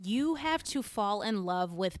You have to fall in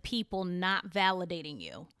love with people not validating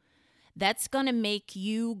you. That's going to make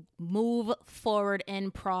you move forward in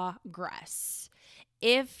progress.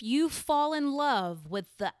 If you fall in love with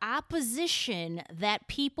the opposition that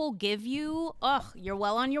people give you, you're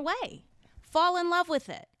well on your way. Fall in love with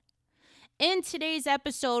it. In today's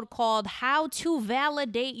episode called How to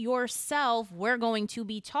Validate Yourself, we're going to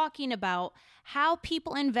be talking about how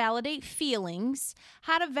people invalidate feelings,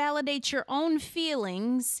 how to validate your own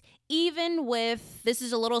feelings, even with, this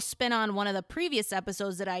is a little spin on one of the previous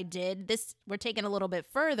episodes that I did. This, we're taking a little bit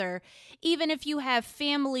further. Even if you have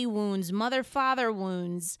family wounds, mother-father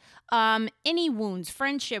wounds, any wounds,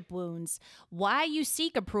 friendship wounds, why you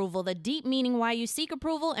seek approval, the deep meaning why you seek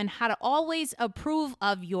approval, and how to always approve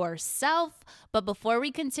of yourself. But before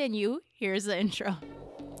we continue, here's the intro.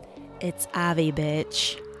 It's Avi,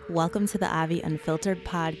 bitch. Welcome to the Avi Unfiltered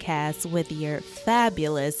podcast with your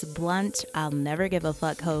fabulous, blunt, I'll never give a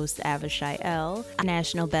fuck host, Avishai L.,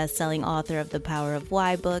 national best-selling author of The Power of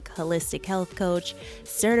Why book, holistic health coach,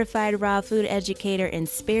 certified raw food educator, and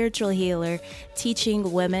spiritual healer,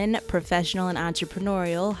 teaching women, professional and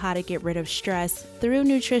entrepreneurial, how to get rid of stress through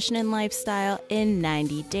nutrition and lifestyle in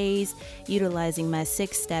 90 days, utilizing my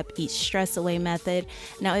 6-step Eat Stress Away method.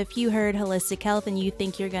 Now, if you heard holistic health and you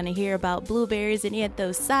think you're going to hear about blueberries and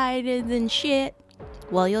anthocyanins and shit,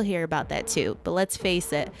 well, you'll hear about that too. But let's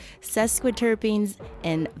face it, sesquiterpenes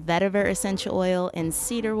in vetiver essential oil and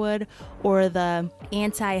cedarwood, or the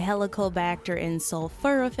anti-helicobacter and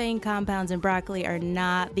sulforaphane compounds in broccoli are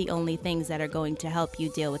not the only things that are going to help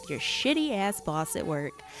you deal with your shitty ass boss at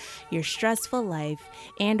work, your stressful life,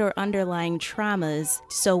 and or underlying traumas.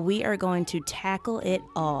 So we are going to tackle it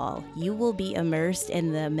all. You will be immersed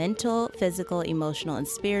in the mental, physical, emotional, and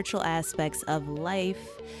spiritual aspects of life.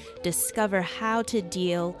 Discover how to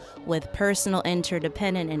deal with personal,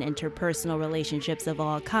 interdependent, and interpersonal relationships of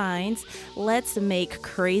all kinds. Let's make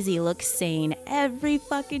crazy look sane every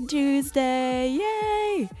fucking Tuesday.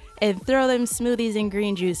 Yay! And throw them smoothies and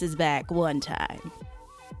green juices back one time.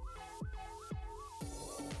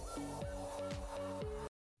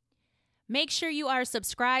 Make sure you are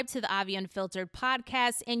subscribed to the Avi Unfiltered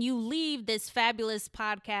podcast and you leave this fabulous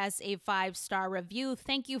podcast a 5-star review.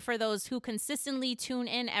 Thank you for those who consistently tune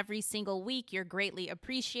in every single week. You're greatly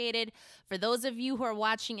appreciated. For those of you who are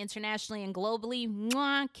watching internationally and globally,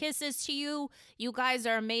 mwah, kisses to you. You guys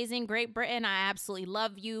are amazing. Great Britain, I absolutely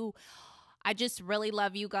love you. I just really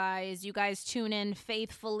love you guys. You guys tune in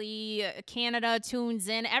faithfully. Canada tunes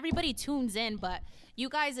in. Everybody tunes in, but you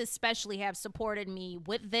guys especially have supported me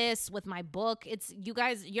with this, with my book. It's you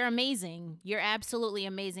guys, you're amazing. You're absolutely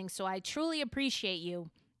amazing. So I truly appreciate you.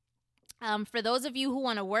 For those of you who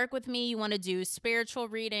want to work with me, you want to do spiritual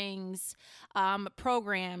readings,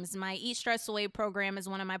 programs, my Eat Stress Away program is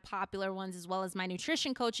one of my popular ones, as well as my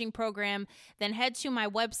nutrition coaching program, then head to my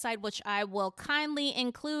website, which I will kindly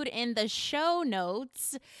include in the show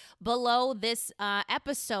notes below this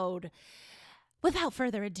episode. Without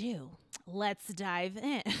further ado, let's dive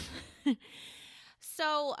in.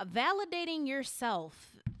 So, validating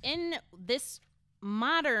yourself in this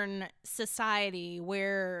modern society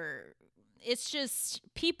where it's just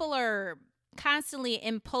people are constantly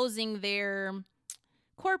imposing their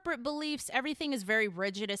corporate beliefs. Everything is very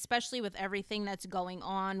rigid, especially with everything that's going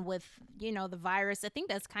on with, the virus. I think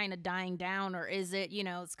that's kind of dying down, or is it,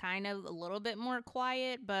 it's kind of a little bit more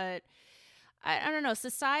quiet, but I don't know.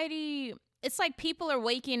 Society, it's like people are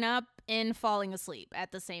waking up and falling asleep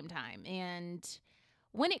at the same time. And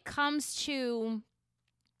when it comes to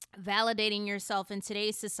validating yourself in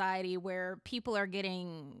today's society where people are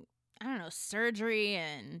getting, surgery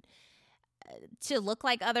and to look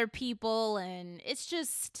like other people, and it's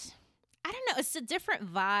just, it's a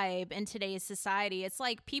different vibe in today's society. It's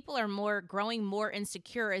like people are growing more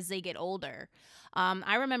insecure as they get older.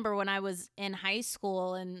 I remember when I was in high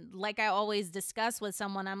school, and like I always discuss with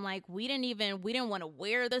someone, I'm like, we didn't want to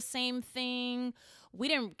wear the same thing. We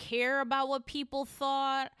didn't care about what people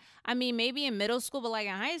thought. I mean, maybe in middle school, but like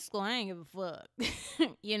in high school, I didn't give a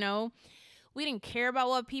fuck, We didn't care about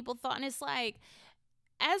what people thought. And it's like,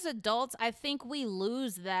 as adults, I think we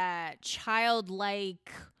lose that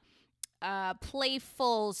childlike,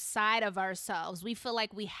 playful side of ourselves. We feel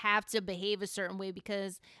like we have to behave a certain way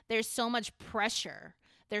because there's so much pressure.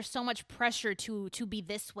 There's so much pressure to be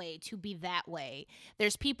this way, to be that way.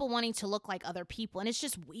 There's people wanting to look like other people. And it's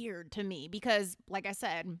just weird to me because, like I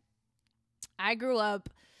said,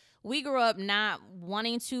 we grew up not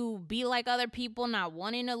wanting to be like other people, not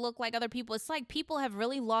wanting to look like other people. It's like people have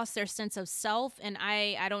really lost their sense of self. And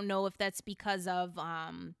I don't know if that's because of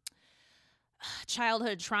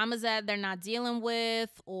childhood traumas that they're not dealing with,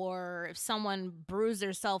 or if someone bruised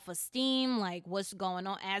their self-esteem, like what's going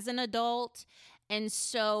on as an adult. And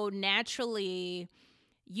so naturally,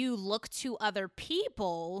 you look to other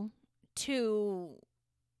people to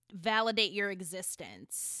validate your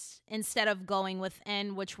existence instead of going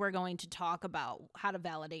within, which we're going to talk about how to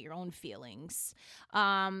validate your own feelings.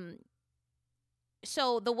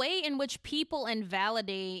 So the way in which people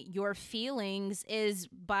invalidate your feelings is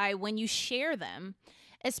by when you share them,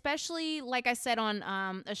 especially like I said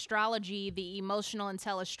on astrology, the emotional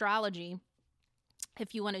intel astrology.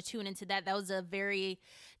 If you want to tune into that, that was a very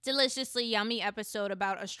deliciously yummy episode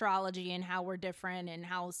about astrology and how we're different and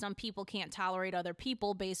how some people can't tolerate other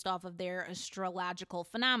people based off of their astrological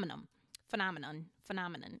phenomenon.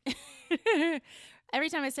 Every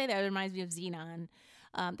time I say that, it reminds me of Xenon.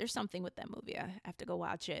 There's something with that movie. I have to go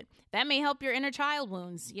watch it. That may help your inner child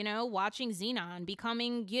wounds, watching Xenon,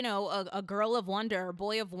 becoming, a girl of wonder, or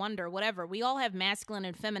boy of wonder, whatever. We all have masculine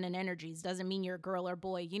and feminine energies. Doesn't mean you're a girl or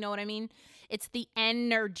boy. You know what I mean? It's the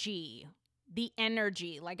energy. The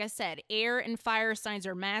energy. Like I said, air and fire signs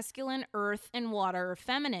are masculine, earth and water are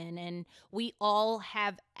feminine, and we all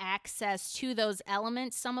have access to those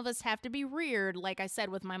elements. Some of us have to be reared, like I said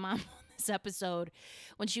with my mom on this episode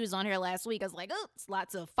when she was on here last week. I was like, oh, it's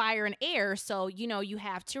lots of fire and air, so you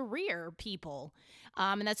have to rear people,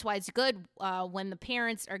 and that's why it's good when the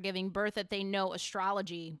parents are giving birth that they know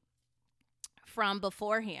astrology from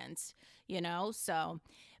beforehand, so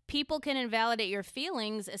people can invalidate your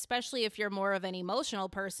feelings, especially if you're more of an emotional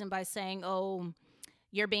person, by saying, oh,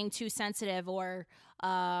 you're being too sensitive, or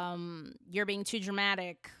you're being too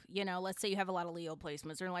dramatic. Let's say you have a lot of Leo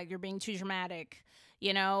placements, or like you're being too dramatic,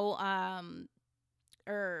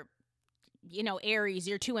 or, Aries,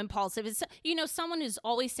 you're too impulsive. It's, someone is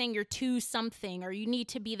always saying you're too something, or you need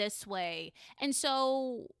to be this way. And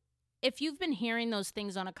so if you've been hearing those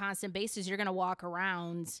things on a constant basis, you're going to walk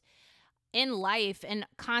around in life and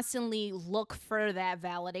constantly look for that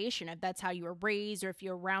validation. If that's how you were raised, or if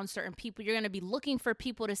you're around certain people, you're going to be looking for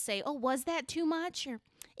people to say, oh, was that too much? Or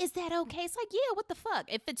is that okay? It's like, yeah, what the fuck?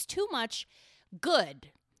 If it's too much, good.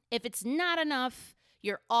 If it's not enough,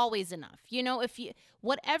 you're always enough.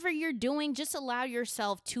 Whatever you're doing, just allow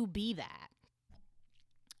yourself to be that.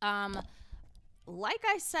 Like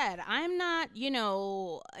I said, I'm not,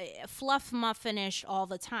 fluff muffinish all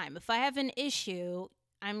the time. If I have an issue,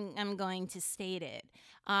 I'm going to state it.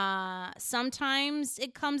 Sometimes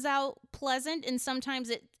it comes out pleasant, and sometimes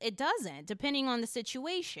it doesn't, depending on the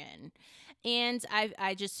situation. And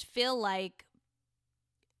I just feel like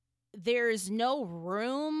there's no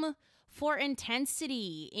room for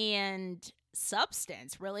intensity and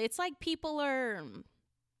substance, really. It's like people are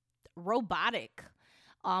robotic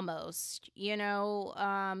almost,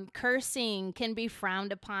 cursing can be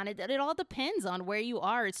frowned upon. It all depends on where you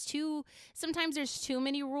are. Sometimes there's too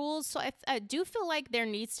many rules. So I do feel like there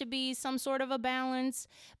needs to be some sort of a balance,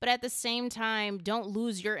 but at the same time, don't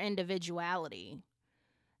lose your individuality,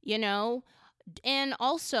 and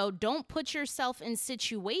also don't put yourself in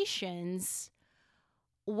situations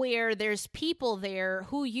where there's people there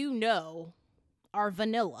who are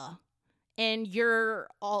vanilla, and you're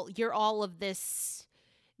all of this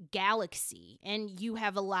galaxy, and you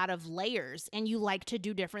have a lot of layers, and you like to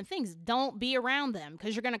do different things. Don't be around them,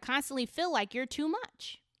 because you're going to constantly feel like you're too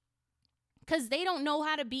much, because they don't know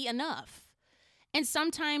how to be enough. And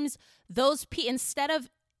sometimes instead of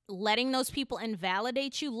letting those people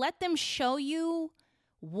invalidate you, let them show you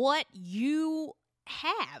what you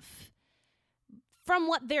have from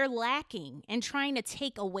what they're lacking and trying to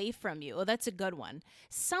take away from you. Oh, that's a good one.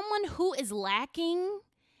 Someone who is lacking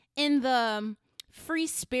in the free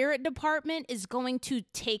spirit department is going to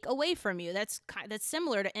take away from you. That's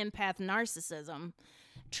similar to empath narcissism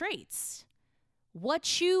traits.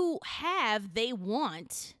 What you have, they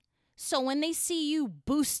want. So when they see you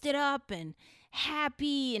boosted up and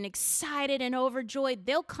happy and excited and overjoyed,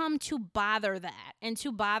 they'll come to bother that and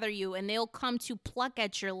to bother you, and they'll come to pluck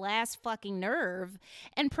at your last fucking nerve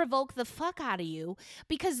and provoke the fuck out of you,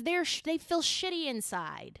 because they feel shitty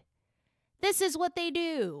inside. This is what they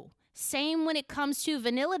do. Same when it comes to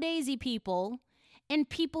Vanilla Daisy people and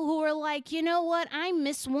people who are like, you know what? I'm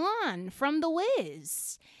Miss Wan from The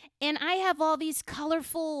Wiz, and I have all these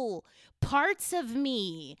colorful parts of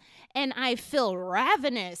me, and I feel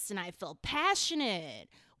ravenous, and I feel passionate.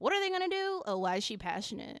 What are they going to do? Oh, why is she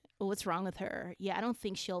passionate? Oh, what's wrong with her? Yeah, I don't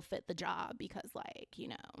think she'll fit the job because,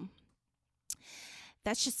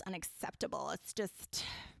 that's just unacceptable.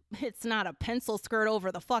 It's not a pencil skirt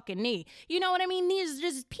over the fucking knee. You know what I mean? There's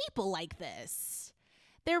just people like this.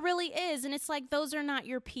 There really is. And it's like, those are not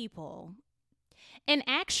your people. And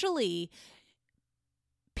actually,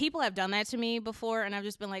 people have done that to me before, and I've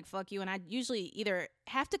just been like, fuck you. And I usually either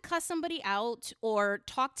have to cuss somebody out or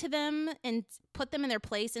talk to them and put them in their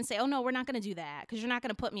place and say, oh, no, we're not going to do that because you're not going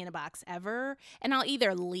to put me in a box ever. And I'll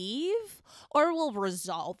either leave or we'll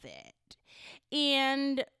resolve it.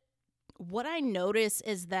 And what I notice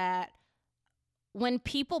is that when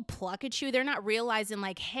people pluck at you, they're not realizing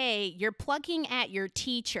like, hey, you're plucking at your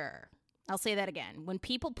teacher. I'll say that again. When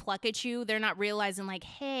people pluck at you, they're not realizing like,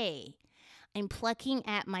 hey, I'm plucking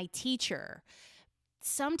at my teacher.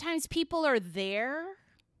 Sometimes people are there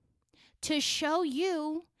to show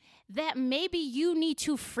you that maybe you need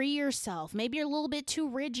to free yourself. Maybe you're a little bit too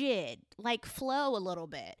rigid, like flow a little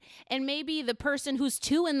bit. And maybe the person who's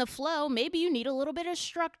too in the flow, maybe you need a little bit of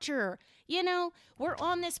structure. You know, we're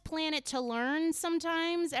on this planet to learn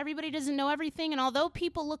sometimes. Everybody doesn't know everything. And although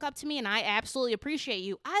people look up to me and I absolutely appreciate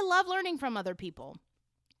you, I love learning from other people.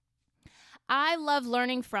 I love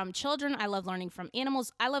learning from children. I love learning from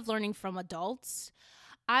animals. I love learning from adults.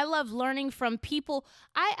 I love learning from people.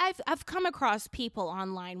 I've come across people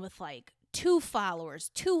online with like 2 followers,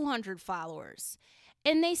 200 followers,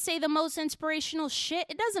 and they say the most inspirational shit.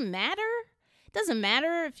 It doesn't matter. It doesn't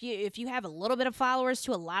matter if you have a little bit of followers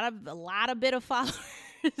to a lot of bit of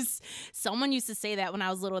followers. Someone used to say that when I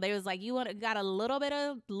was little. They was like, you got a little bit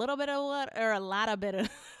of what or a lot of bit of.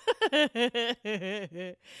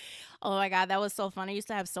 Oh my God, that was so fun. I used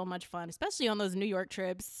to have so much fun, especially on those New York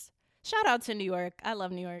trips. Shout out to New York. I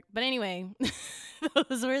love New York. But anyway,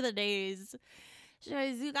 those were the days.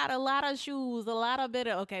 You got a lot of shoes, a lot of bit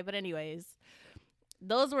of, okay, but anyways,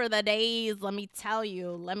 those were the days, let me tell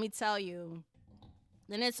you.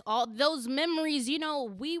 And it's all those memories, you know,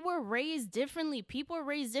 we were raised differently. People were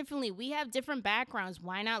raised differently. We have different backgrounds.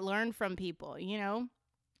 Why not learn from people, you know?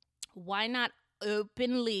 Why not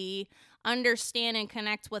openly understand and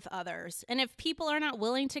connect with others? And if people are not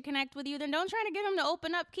willing to connect with you, then don't try to get them to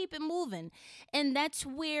open up. Keep it moving. And that's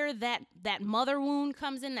where that mother wound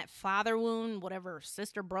comes in, that father wound, whatever,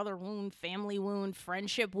 sister, brother wound, family wound,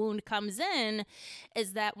 friendship wound comes in,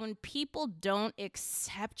 is that when people don't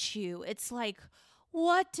accept you, it's like,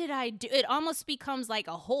 what did I do? It almost becomes like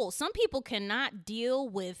a hole. Some people cannot deal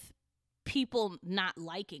with people not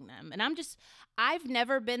liking them. And I've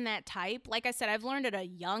never been that type. Like I said, I've learned at a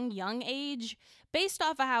young age, based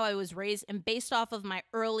off of how I was raised and based off of my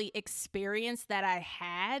early experience that I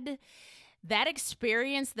had. That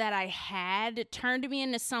experience that I had turned me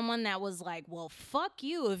into someone that was like, well, fuck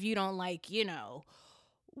you if you don't like, you know,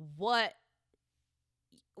 what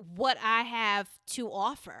I have to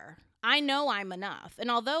offer. I know I'm enough. And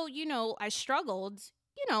although, you know, I struggled,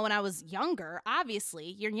 you know, when I was younger, obviously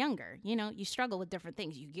you're younger, you know, you struggle with different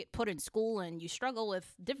things. You get put in school and you struggle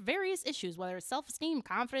with various issues, whether it's self-esteem,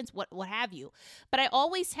 confidence, what have you. But I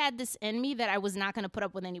always had this in me that I was not going to put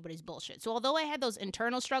up with anybody's bullshit. So although I had those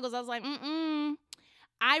internal struggles, I was like,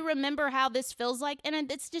 I remember how this feels like,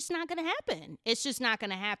 and it's just not going to happen. It's just not going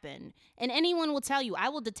to happen. And anyone will tell you, I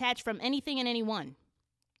will detach from anything and anyone.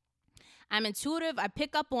 I'm intuitive. I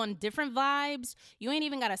pick up on different vibes. You ain't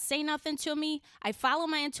even got to say nothing to me. I follow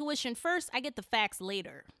my intuition first. I get the facts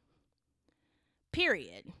later.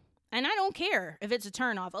 Period. And I don't care if it's a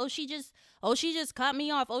turnoff. Oh, she just cut me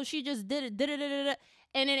off. Oh, she just did it.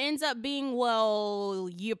 And it ends up being, well,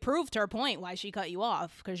 you proved her point why she cut you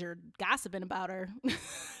off because you're gossiping about her.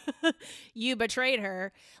 You betrayed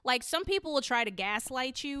her. Like, some people will try to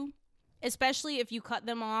gaslight you, especially if you cut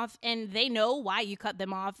them off and they know why you cut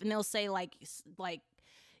them off. And they'll say like,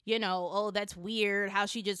 you know, oh, that's weird how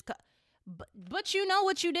she just cut. But you know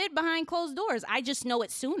what you did behind closed doors. I just know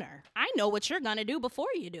it sooner. I know what you're going to do before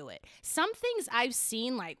you do it. Some things I've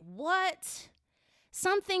seen like, what?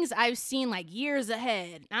 Some things I've seen like years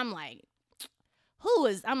ahead. I'm like,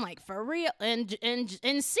 I'm like, for real? And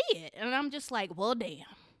see it. And I'm just like, well, damn.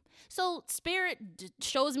 So spirit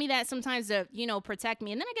shows me that sometimes to, you know, protect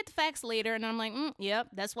me. And then I get the facts later and I'm like, yep,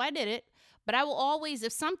 that's why I did it. But I will always,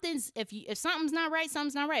 if something's not right,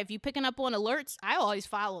 something's not right. If you're picking up on alerts, I always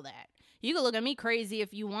follow that. You can look at me crazy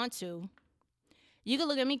if you want to.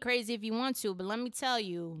 But let me tell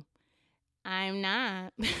you, I'm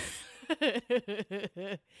not.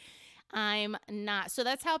 I'm not. So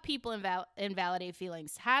that's how people invalidate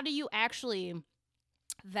feelings. How do you actually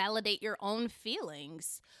validate your own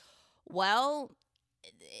feelings? Well,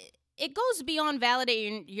 it goes beyond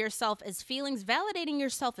validating yourself as feelings, validating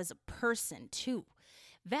yourself as a person too.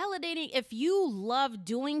 Validating, if you love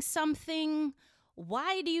doing something,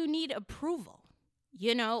 why do you need approval?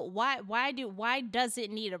 You know, why does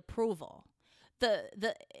it need approval?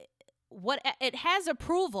 It has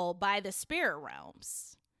approval by the spirit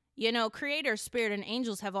realms. You know, creator, spirit, and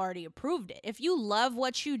angels have already approved it. If you love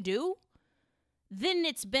what you do, then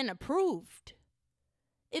it's been approved.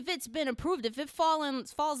 If it's been approved, if it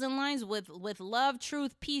falls in lines with love,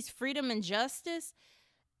 truth, peace, freedom, and justice,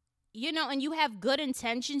 and you have good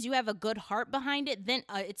intentions, you have a good heart behind it, then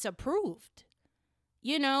it's approved.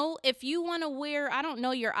 If you want to wear, I don't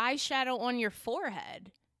know, your eyeshadow on your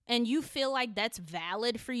forehead and you feel like that's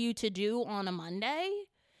valid for you to do on a Monday,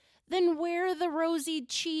 then wear the rosy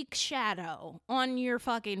cheek shadow on your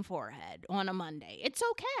fucking forehead on a Monday. It's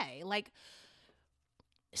okay.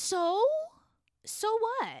 So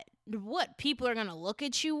what? What, people are going to look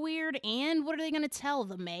at you weird? And what are they going to tell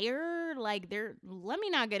the mayor? Let me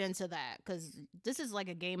not get into that, because this is like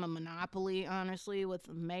a game of Monopoly, honestly, with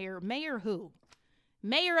mayor. Mayor who?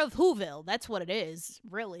 Mayor of Whoville. That's what it is,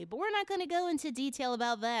 really. But we're not going to go into detail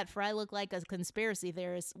about that, for I look like a conspiracy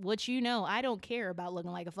theorist, which I don't care about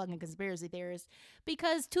looking like a fucking conspiracy theorist,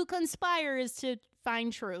 because to conspire is to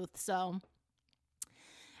find truth. So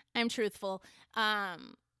I'm truthful.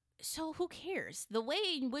 So who cares? The way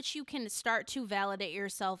in which you can start to validate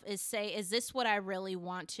yourself is say, is this what I really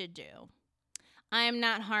want to do? I am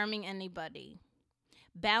not harming anybody.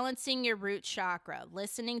 Balancing your root chakra,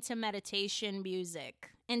 listening to meditation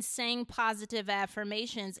music, and saying positive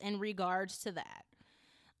affirmations in regards to that.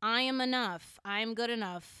 I am enough. I am good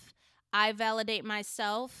enough. I validate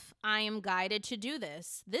myself. I am guided to do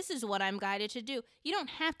this. This is what I'm guided to do. You don't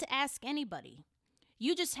have to ask anybody.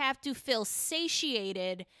 You just have to feel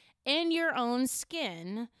satiated in your own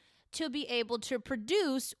skin to be able to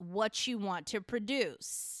produce what you want to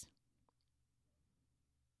produce.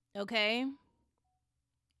 Okay?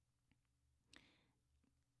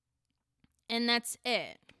 And that's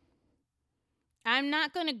it. I'm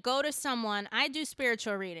not going to go to someone. I do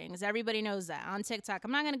spiritual readings. Everybody knows that on TikTok.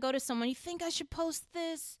 I'm not going to go to someone. You think I should post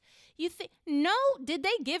this? No? Did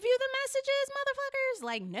they give you the messages,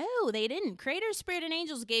 motherfuckers? No, they didn't. Creator, Spirit, and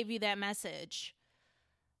Angels gave you that message.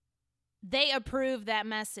 They approved that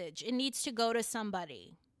message. It needs to go to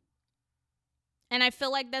somebody. And I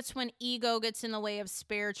feel like that's when ego gets in the way of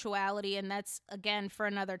spirituality. And that's, again, for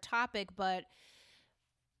another topic. But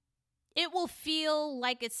it will feel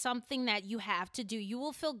like it's something that you have to do. You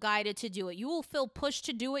will feel guided to do it. You will feel pushed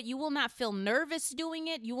to do it. You will not feel nervous doing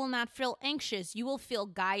it. You will not feel anxious. You will feel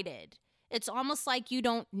guided. It's almost like you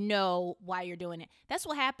don't know why you're doing it. That's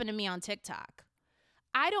what happened to me on TikTok.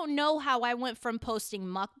 I don't know how I went from posting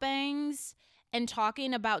mukbangs and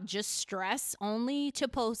talking about just stress only to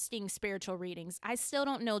posting spiritual readings. I still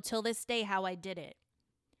don't know till this day how I did it.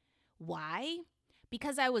 Why?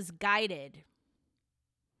 Because I was guided.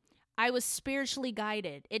 I was spiritually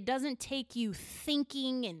guided. It doesn't take you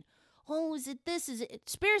thinking and, is it this? Is it?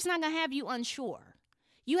 Spirit's not going to have you unsure.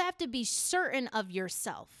 You have to be certain of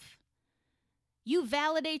yourself. You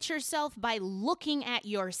validate yourself by looking at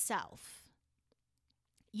yourself.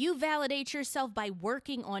 You validate yourself by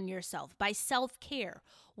working on yourself, by self-care.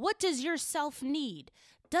 What does your self need?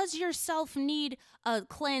 Does your self need a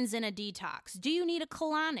cleanse and a detox? Do you need a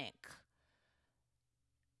colonic?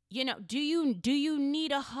 Do you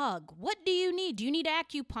need a hug? What do you need? Do you need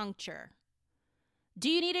acupuncture? Do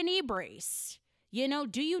you need a knee brace?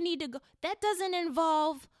 Do you need to go? That doesn't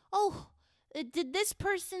involve, did this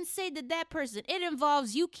person say, did that person? It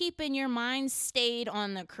involves you keeping your mind stayed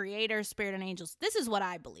on the Creator, Spirit, and Angels. This is what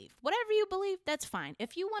I believe. Whatever you believe, that's fine.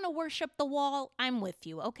 If you want to worship the wall, I'm with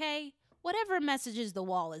you, okay? Whatever messages the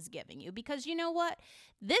wall is giving you. Because you know what?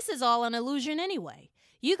 This is all an illusion anyway.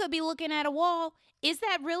 You could be looking at a wall. Is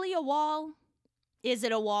that really a wall? Is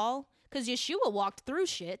it a wall? Because Yeshua walked through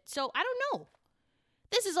shit, so I don't know.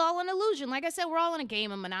 This is all an illusion. Like I said, we're all in a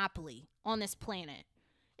game of Monopoly on this planet.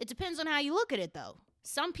 It depends on how you look at it, though.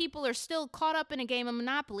 Some people are still caught up in a game of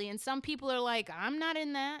Monopoly, and some people are like, I'm not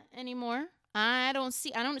in that anymore. I don't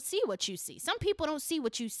see what you see. Some people don't see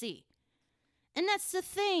what you see. And that's the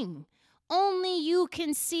thing. Only you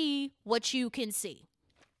can see what you can see.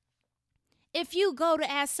 If you go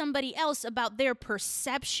to ask somebody else about their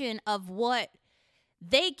perception of what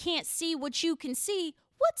they can't see what you can see,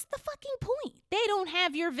 what's the fucking point? They don't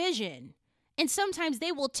have your vision. And sometimes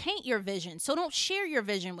they will taint your vision. So don't share your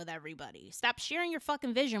vision with everybody. Stop sharing your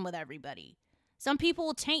fucking vision with everybody. Some people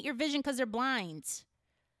will taint your vision because they're blind.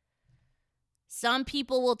 Some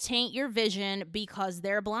people will taint your vision because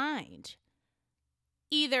they're blind.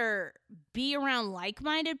 Either be around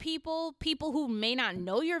like-minded people who may not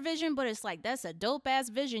know your vision, but it's like, that's a dope-ass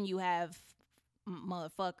vision you have,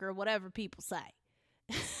 motherfucker, whatever people say.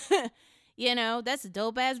 That's a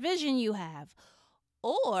dope-ass vision you have.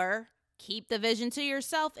 Or keep the vision to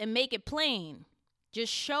yourself and make it plain.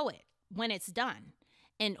 Just show it when it's done.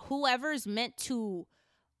 And whoever's meant to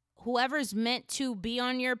whoever's meant to be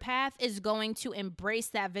on your path is going to embrace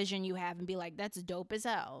that vision you have and be like, that's dope as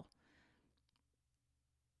hell.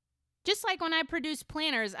 Just like when I produced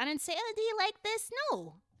planners, I didn't say, oh, do you like this?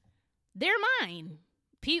 No, they're mine.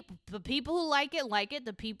 The people who like it.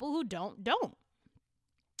 The people who don't.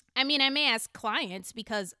 I mean, I may ask clients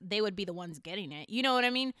because they would be the ones getting it. You know what I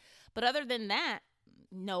mean? But other than that,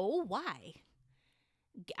 no, why?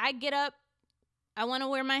 I get up, I want to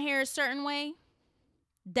wear my hair a certain way.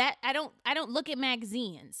 That I don't look at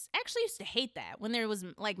magazines. I actually used to hate that when there was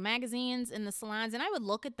like magazines in the salons, and I would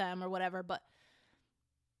look at them or whatever, but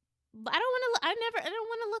I don't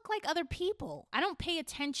want to look like other people. I don't pay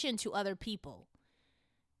attention to other people.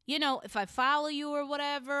 You know, if I follow you or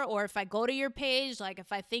whatever, or if I go to your page, like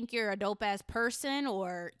if I think you're a dope ass person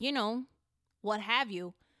or, you know, what have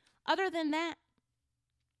you. Other than that,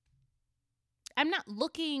 I'm not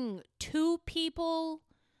looking to people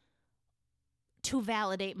to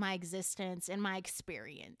validate my existence and my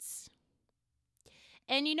experience.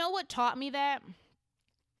 And you know what taught me that?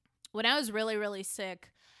 When I was really, really sick,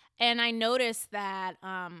 and I noticed that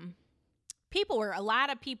a lot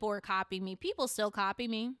of people were copying me. People still copy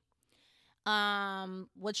me,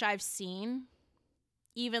 which I've seen.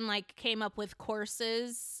 Even like came up with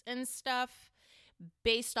courses and stuff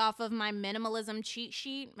based off of my minimalism cheat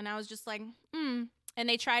sheet. And I was just like, And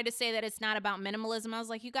they tried to say that it's not about minimalism. I was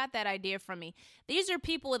like, you got that idea from me. These are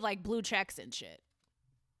people with like blue checks and shit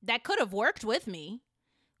that could have worked with me.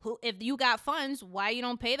 Who, if you got funds, why you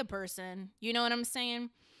don't pay the person? You know what I'm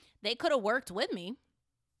saying? They could have worked with me,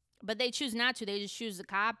 but they choose not to. They just choose to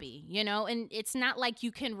copy, you know? And it's not like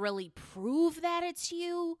you can really prove that it's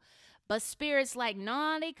you, but Spirit's like,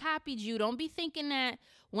 nah, they copied you. Don't be thinking that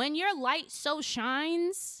when your light so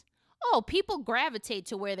shines, people gravitate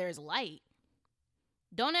to where there's light.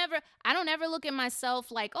 I don't ever look at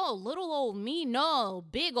myself like, little old me. No,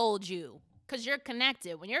 big old you. Because you're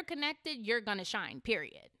connected. When you're connected, you're going to shine,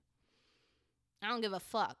 period. I don't give a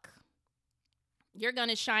fuck. You're going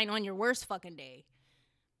to shine on your worst fucking day.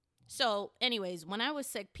 So, anyways, when I was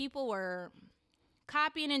sick, people were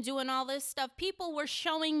copying and doing all this stuff. People were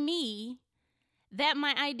showing me that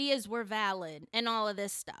my ideas were valid and all of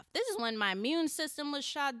this stuff. This is when my immune system was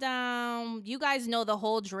shut down. You guys know the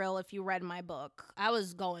whole drill if you read my book. I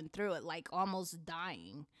was going through it, like almost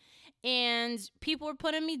dying. And people were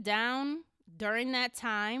putting me down during that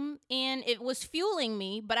time, and it was fueling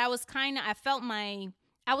me, but I was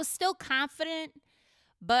I was still confident,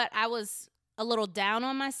 but I was a little down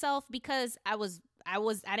on myself because I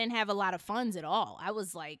didn't have a lot of funds at all. I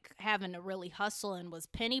was like having to really hustle and was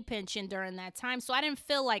penny pinching during that time. So I didn't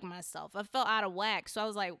feel like myself. I felt out of whack. So I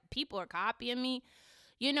was like, people are copying me,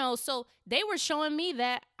 you know, so they were showing me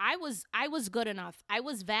that I was good enough. I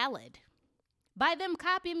was valid by them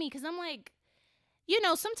copying me. Cause I'm like, you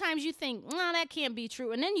know, sometimes you think, no, that can't be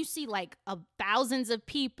true. And then you see like thousands of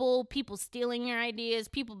people stealing your ideas,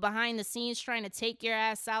 people behind the scenes trying to take your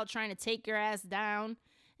ass out, trying to take your ass down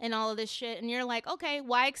and all of this shit. And you're like, okay,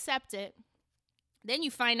 why accept it? Then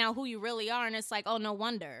you find out who you really are. And it's like, oh, no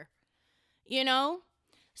wonder, you know?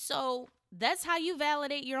 So that's how you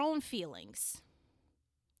validate your own feelings.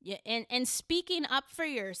 Yeah, and speaking up for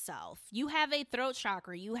yourself. You have a throat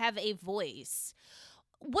chakra. You have a voice.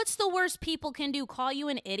 What's the worst people can do? Call you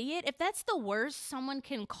an idiot? If that's the worst someone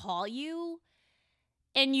can call you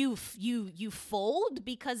and you fold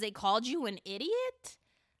because they called you an idiot?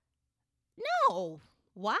 No.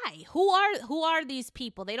 Why? Who are these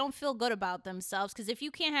people? They don't feel good about themselves, because if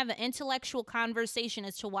you can't have an intellectual conversation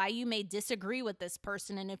as to why you may disagree with this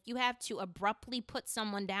person, and if you have to abruptly put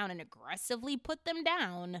someone down and aggressively put them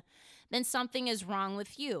down, then something is wrong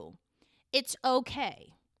with you. It's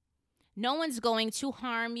okay. No one's going to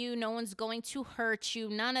harm you. No one's going to hurt you.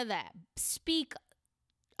 None of that. Speak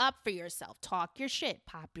up for yourself. Talk your shit.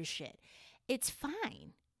 Pop your shit. It's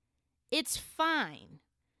fine. It's fine.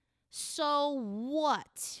 So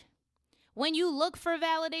what? When you look for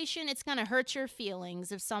validation, it's going to hurt your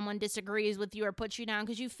feelings if someone disagrees with you or puts you down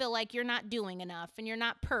because you feel like you're not doing enough and you're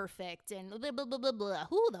not perfect and blah, blah, blah, blah, blah.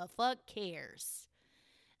 Who the fuck cares?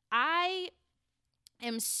 I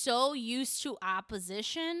am so used to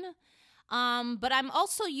opposition. But I'm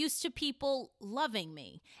also used to people loving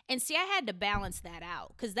me. And see, I had to balance that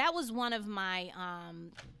out because that was one of my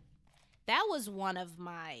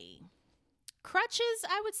crutches,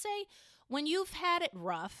 I would say. When you've had it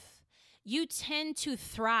rough, you tend to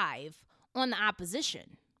thrive on the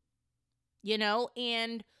opposition, you know?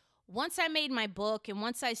 And once I made my book and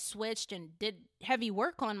once I switched and did heavy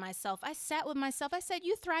work on myself, I sat with myself. I said,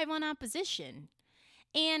 you thrive on opposition.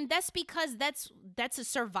 And that's because that's a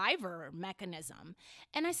survivor mechanism.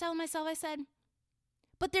 And I said to myself, I said,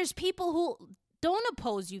 But there's people who don't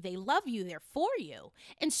oppose you. They love you. They're for you.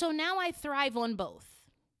 And so now I thrive on both.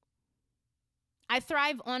 I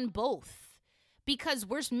thrive on both because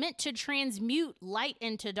we're meant to transmute light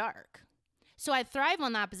into dark. So I thrive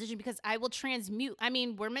on the opposition because I will transmute. I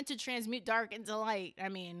mean, we're meant to transmute dark into light. I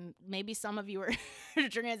mean, maybe some of you are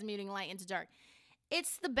transmuting light into dark.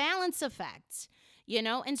 It's the balance effect, you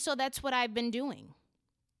know? And so that's what I've been doing.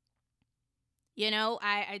 You know,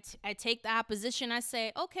 I take the opposition. I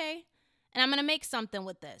say, okay, and I'm going to make something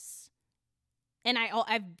with this. And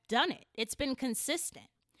I've done it. It's been consistent.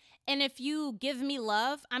 And if you give me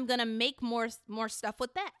love, I'm going to make more stuff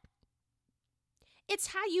with that. It's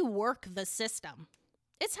how you work the system.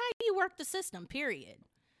 It's how you work the system, period.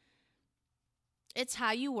 It's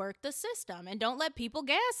how you work the system. And don't let people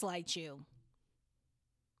gaslight you.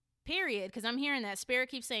 Period. Because I'm hearing that spirit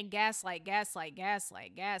keeps saying gaslight, gaslight,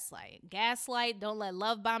 gaslight, gaslight, gaslight. Don't let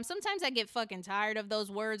love bomb. Sometimes I get fucking tired of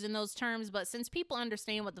those words and those terms, but since people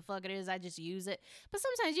understand what the fuck it is, I just use it. But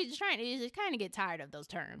sometimes you just kind of get tired of those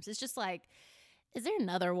terms. It's just like, is there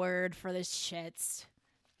another word for this shit?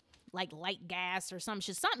 Like light gas or some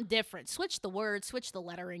shit, something different. Switch the words, switch the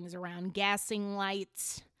letterings around. Gassing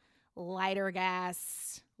light, lighter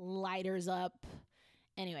gas, lighters up.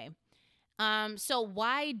 Anyway. So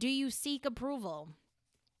why do you seek approval?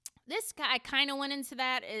 This guy, I kind of went into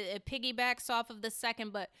that. It piggybacks off of the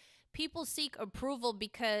second, but people seek approval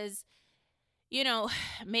because, you know,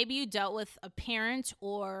 maybe you dealt with a parent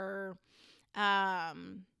or,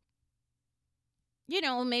 you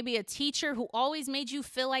know, maybe a teacher who always made you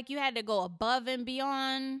feel like you had to go above and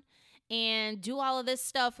beyond and do all of this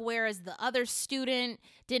stuff, whereas the other student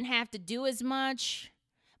didn't have to do as much.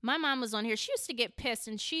 My mom was on here. She used to get pissed,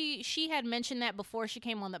 and she had mentioned that before she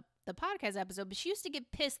came on the podcast episode, but she used to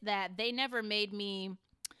get pissed that they never made me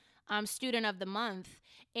student of the month.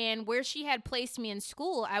 And where she had placed me in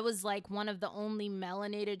school, I was like one of the only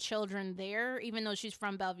melanated children there. Even though she's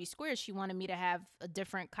from Bellevue Square, she wanted me to have a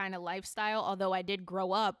different kind of lifestyle, although I did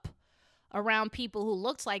grow up around people who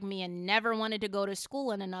looked like me and never wanted to go to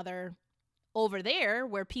school in another over there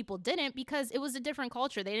where people didn't, because it was a different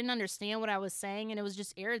culture. They didn't understand what I was saying, and it was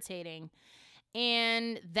just irritating.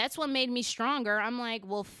 And that's what made me stronger. I'm like,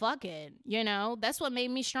 well, fuck it. You know, that's what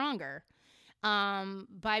made me stronger.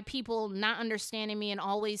 By people not understanding me and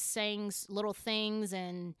always saying little things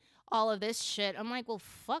and all of this shit. I'm like, well,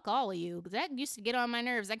 fuck all of you. That used to get on my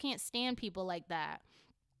nerves. I can't stand people like that.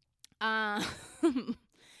 For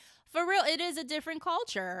real, it is a different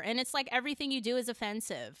culture. And it's like everything you do is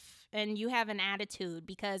offensive. And you have an attitude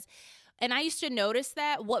because, and I used to notice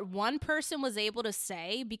that what one person was able to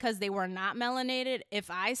say because they were not melanated, if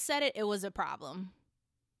I said it, it was a problem.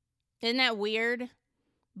 Isn't that weird?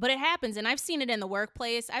 But it happens, and I've seen it in the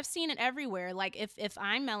workplace. I've seen it everywhere. Like, if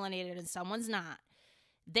I'm melanated and someone's not,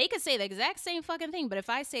 they could say the exact same fucking thing, but if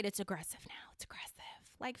I say it, it's aggressive now. It's aggressive.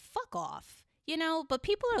 Like, fuck off, you know? But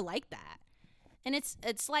people are like that. And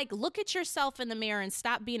it's like, look at yourself in the mirror and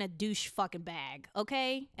stop being a douche fucking bag,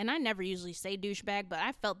 okay? And I never usually say douchebag, but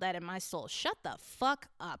I felt that in my soul. Shut the fuck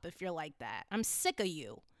up if you're like that. I'm sick of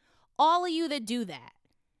you. All of you that do that.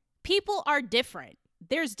 People are different.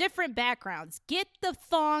 There's different backgrounds. Get the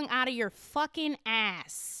thong out of your fucking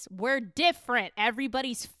ass. We're different.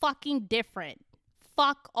 Everybody's fucking different.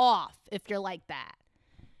 Fuck off if you're like that.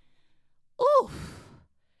 Ooh.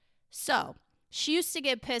 So, she used to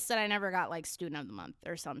get pissed that I never got like student of the month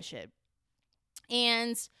or some shit.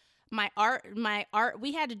 And my art,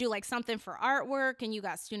 we had to do like something for artwork and you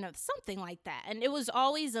got student of something like that. And it was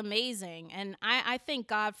always amazing. And I thank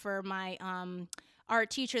God for my, art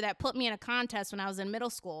teacher that put me in a contest when I was in middle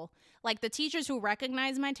school. Like the teachers who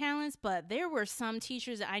recognized my talents, but there were some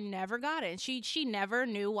teachers that I never got it. And she never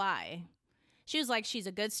knew why. She was like, she's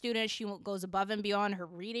a good student. She goes above and beyond. Her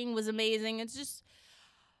reading was amazing. It's just,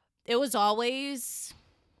 it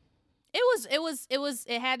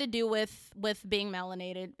had to do with being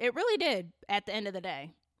melanated. It really did at the end of the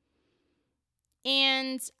day.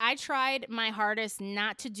 And I tried my hardest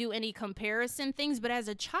not to do any comparison things, but as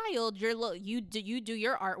a child, you do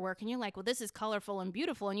your artwork and you're like, well, this is colorful and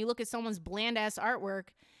beautiful. And you look at someone's bland ass artwork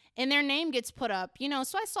and their name gets put up, you know?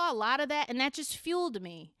 So I saw a lot of that and that just fueled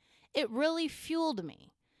me. It really fueled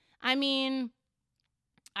me. I mean,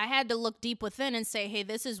 I had to look deep within and say, hey,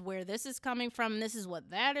 this is where this is coming from. And this is what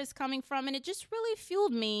that is coming from. And it just really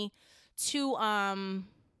fueled me to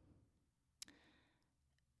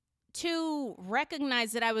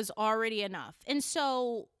recognize that I was already enough. And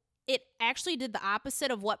so it actually did the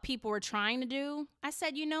opposite of what people were trying to do. I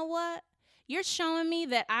said, you know what? You're showing me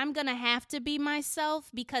that I'm going to have to be myself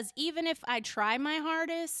because even if I try my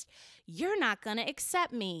hardest, you're not going to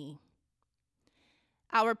accept me.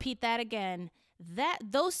 I'll repeat that again.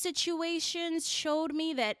 Those situations showed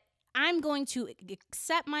me that I'm going to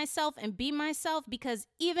accept myself and be myself, because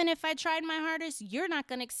even if I tried my hardest, you're not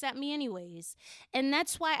going to accept me anyways. And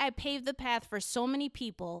that's why I paved the path for so many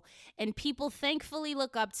people, and people thankfully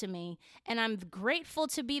look up to me. And I'm grateful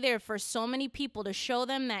to be there for so many people to show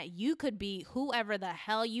them that you could be whoever the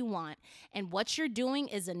hell you want. And what you're doing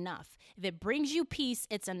is enough. If it brings you peace,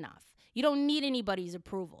 it's enough. You don't need anybody's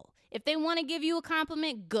approval. If they want to give you a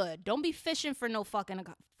compliment, good. Don't be fishing for no fucking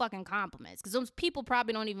compliments, because those people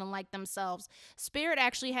probably don't even like themselves. Spirit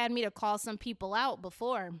actually had me to call some people out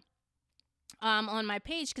before on my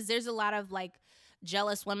page, because there's a lot of like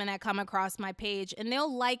jealous women that come across my page, and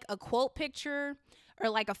they'll like a quote picture or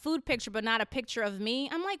like a food picture, but not a picture of me.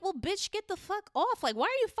 I'm like, well, bitch, get the fuck off. Like, why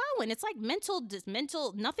are you following? It's like mental,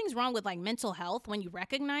 nothing's wrong with like mental health when you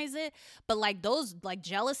recognize it. But like those like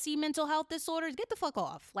jealousy, mental health disorders, get the fuck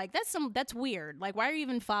off. Like that's weird. Like, why are you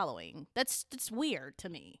even following? That's weird to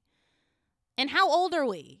me. And how old are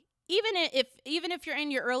we? Even if you're in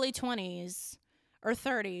your early 20s or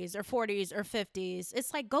 30s or 40s or 50s,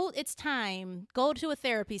 it's like, it's time. Go to a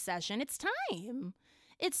therapy session. It's time.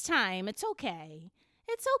 It's time. It's okay.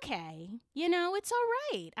 It's okay. You know, it's all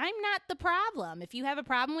right. I'm not the problem. If you have a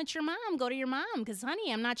problem with your mom, go to your mom, because,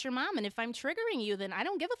 honey, I'm not your mom. And if I'm triggering you, then I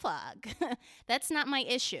don't give a fuck. That's not my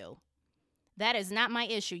issue. That is not my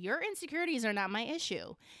issue. Your insecurities are not my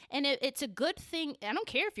issue. And it's a good thing. I don't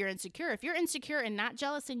care if you're insecure. If you're insecure and not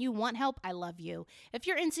jealous and you want help, I love you. If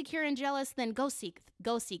you're insecure and jealous, then go seek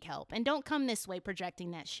help. And don't come this way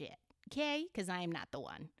projecting that shit. Okay? Because I am not the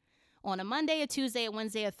one. On a Monday, a Tuesday, a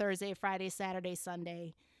Wednesday, a Thursday, a Friday, Saturday,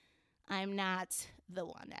 Sunday, I'm not the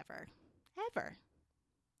one ever. Ever.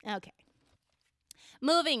 Okay.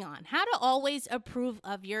 Moving on. How to always approve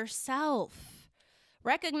of yourself.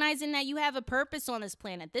 Recognizing that you have a purpose on this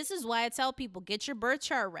planet. This is why I tell people, get your birth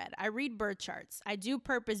chart read. I read birth charts. I do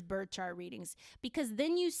purpose birth chart readings, because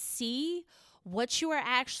then you see what you are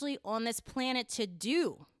actually on this planet to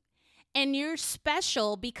do. And you're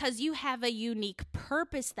special because you have a unique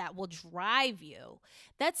purpose that will drive you.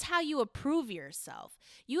 That's how you approve yourself.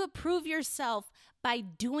 You approve yourself by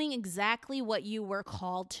doing exactly what you were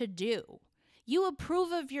called to do. You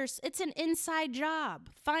approve of it's an inside job.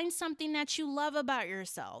 Find something that you love about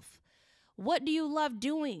yourself. What do you love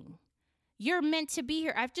doing? You're meant to be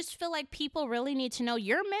here. I just feel like people really need to know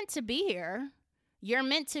you're meant to be here. You're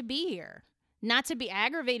meant to be here. Not to be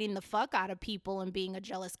aggravating the fuck out of people and being a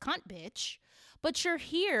jealous cunt bitch, but you're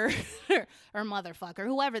here, or motherfucker,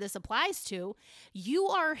 whoever this applies to, you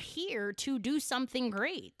are here to do something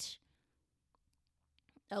great.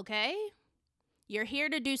 Okay? You're here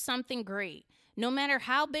to do something great. No matter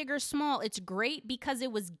how big or small, it's great because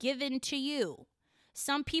it was given to you.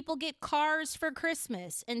 Some people get cars for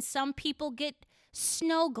Christmas, and some people get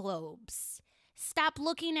snow globes. Stop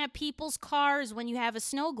looking at people's cars when you have a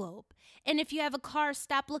snow globe. And if you have a car,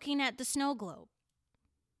 stop looking at the snow globe.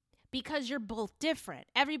 Because you're both different.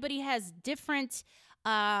 Everybody has different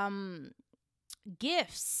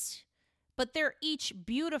gifts, but they're each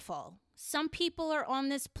beautiful. Some people are on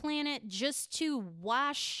this planet just to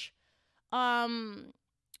wash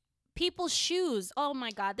people's shoes. Oh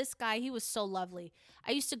my God, this guy, he was so lovely.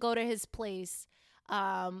 I used to go to his place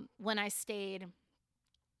when I stayed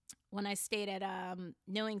at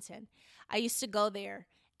Newington. I used to go there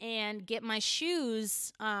and get my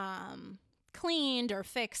shoes cleaned or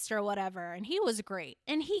fixed or whatever. And he was great.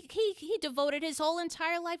 And he devoted his whole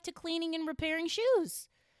entire life to cleaning and repairing shoes.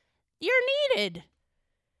 You're needed.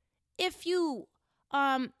 If you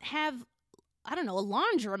have, I don't know, a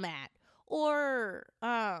laundromat or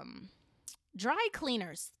dry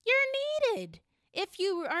cleaners, you're needed. If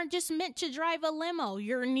you aren't just meant to drive a limo,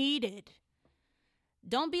 you're needed.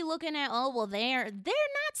 Don't be looking at, oh, well, you're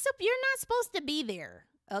not supposed to be there.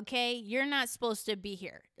 Okay, you're not supposed to be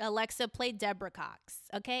here. Alexa, play Deborah Cox.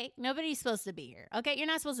 Okay, nobody's supposed to be here. Okay, you're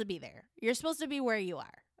not supposed to be there. You're supposed to be where you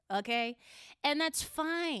are. Okay, and that's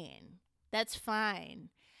fine. That's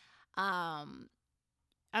fine.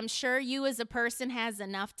 I'm sure you as a person has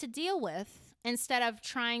enough to deal with instead of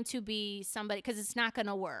trying to be somebody, because it's not going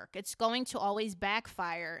to work. It's going to always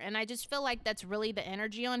backfire. And I just feel like that's really the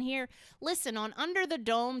energy on here. Listen, on Under the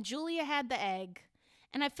Dome, Julia had the egg.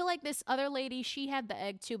 And I feel like this other lady, she had the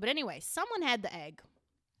egg too. But anyway, someone had the egg.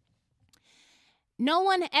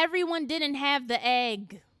 Everyone didn't have the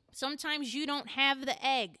egg. Sometimes you don't have the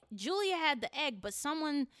egg. Julia had the egg, but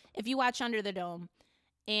someone, if you watch Under the Dome,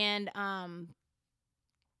 and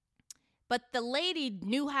but the lady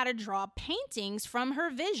knew how to draw paintings from her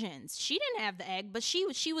visions. She didn't have the egg, but she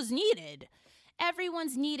was needed.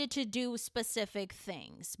 everyone's needed to do specific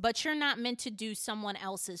things, but you're not meant to do someone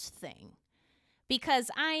else's thing. Because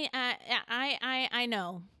I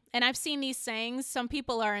know, and I've seen these sayings, some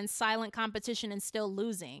people are in silent competition and still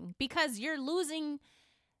losing, because you're losing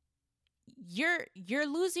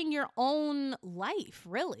your own life,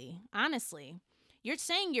 really, honestly. You're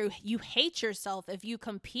saying you hate yourself if you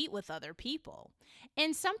compete with other people.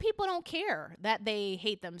 And some people don't care that they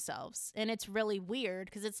hate themselves. And it's really weird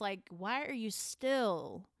because it's like, why are you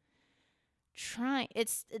still trying?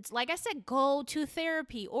 It's like I said, go to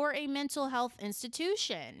therapy or a mental health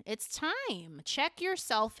institution. It's time. Check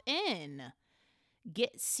yourself in.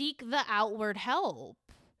 Seek the outward help.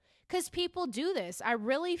 Because people do this. I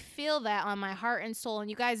really feel that on my heart and soul. And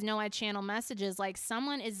you guys know I channel messages like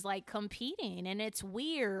someone is like competing, and it's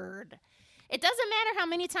weird. It doesn't matter how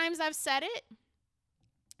many times I've said it.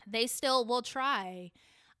 They still will try.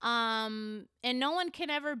 And no one can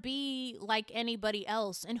ever be like anybody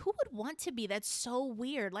else. And who would want to be? That's so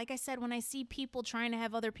weird. Like I said, when I see people trying to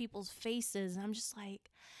have other people's faces, I'm just like,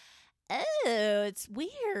 oh, it's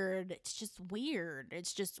weird. It's just weird.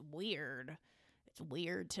 It's just weird. It's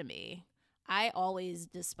weird to me. I always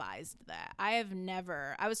despised that. I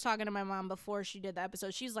was talking to my mom before she did the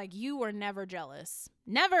episode. She's like, you were never jealous.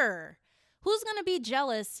 Never. Who's going to be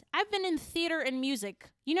jealous? I've been in theater and music.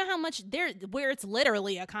 You know how much where it's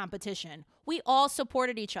literally a competition. We all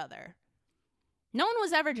supported each other. No one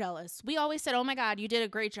was ever jealous. We always said, oh my God, you did a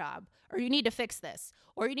great job. Or you need to fix this.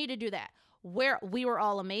 Or you need to do that. Where we were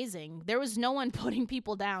all amazing. There was no one putting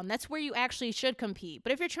people down. That's where you actually should compete.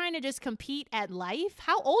 But if you're trying to just compete at life,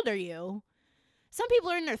 how old are you? Some people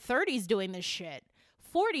are in their 30s doing this shit,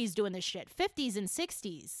 40s doing this shit, 50s and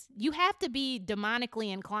 60s. You have to be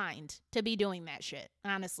demonically inclined to be doing that shit,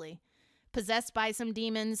 honestly. Possessed by some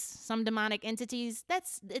demons, some demonic entities. The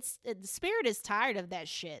spirit is tired of that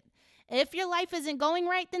shit. If your life isn't going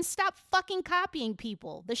right, then stop fucking copying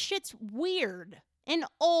people. The shit's weird and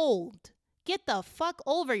old. Get the fuck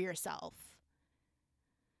over yourself.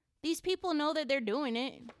 These people know that they're doing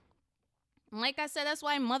it. Like I said, that's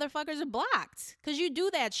why motherfuckers are blocked. Because you do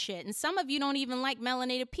that shit. And some of you don't even like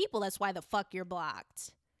melanated people. That's why the fuck you're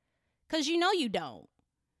blocked. Because you know you don't.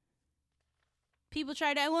 People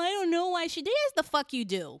try to, well, I don't know why she did. Yes, the fuck you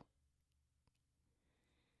do.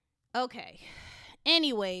 Okay.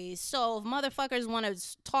 Anyways, so if motherfuckers want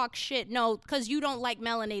to talk shit, no, because you don't like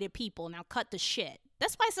melanated people. Now cut the shit.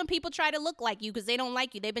 That's why some people try to look like you, because they don't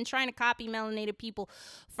like you. They've been trying to copy melanated people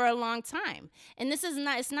for a long time. And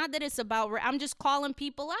it's not that it's about, I'm just calling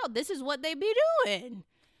people out. This is what they be doing.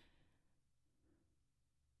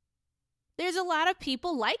 There's a lot of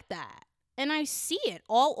people like that. And I see it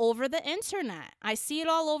all over the internet.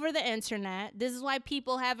 This is why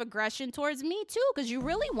people have aggression towards me too, because you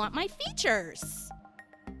really want my features.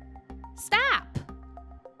 Stop.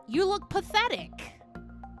 You look pathetic.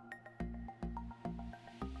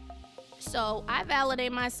 So I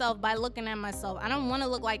validate myself by looking at myself. I don't want to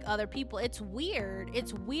look like other people. It's weird.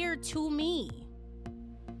 It's weird to me.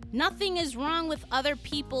 Nothing is wrong with other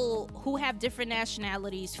people who have different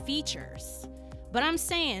nationalities' features. But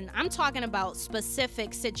I'm talking about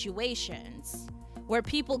specific situations where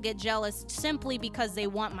people get jealous simply because they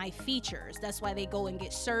want my features. That's why they go and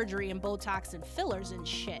get surgery and Botox and fillers and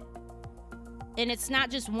shit. And it's not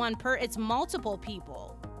just it's multiple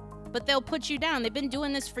people. But they'll put you down. They've been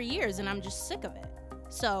doing this for years, and I'm just sick of it.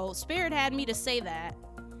 So Spirit had me to say that,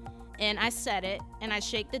 and I said it, and I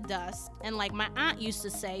shake the dust. And like my aunt used to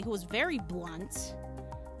say, who was very blunt,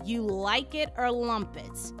 you like it or lump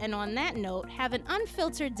it. And on that note, have an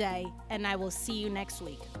unfiltered day, and I will see you next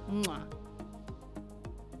week. Mwah.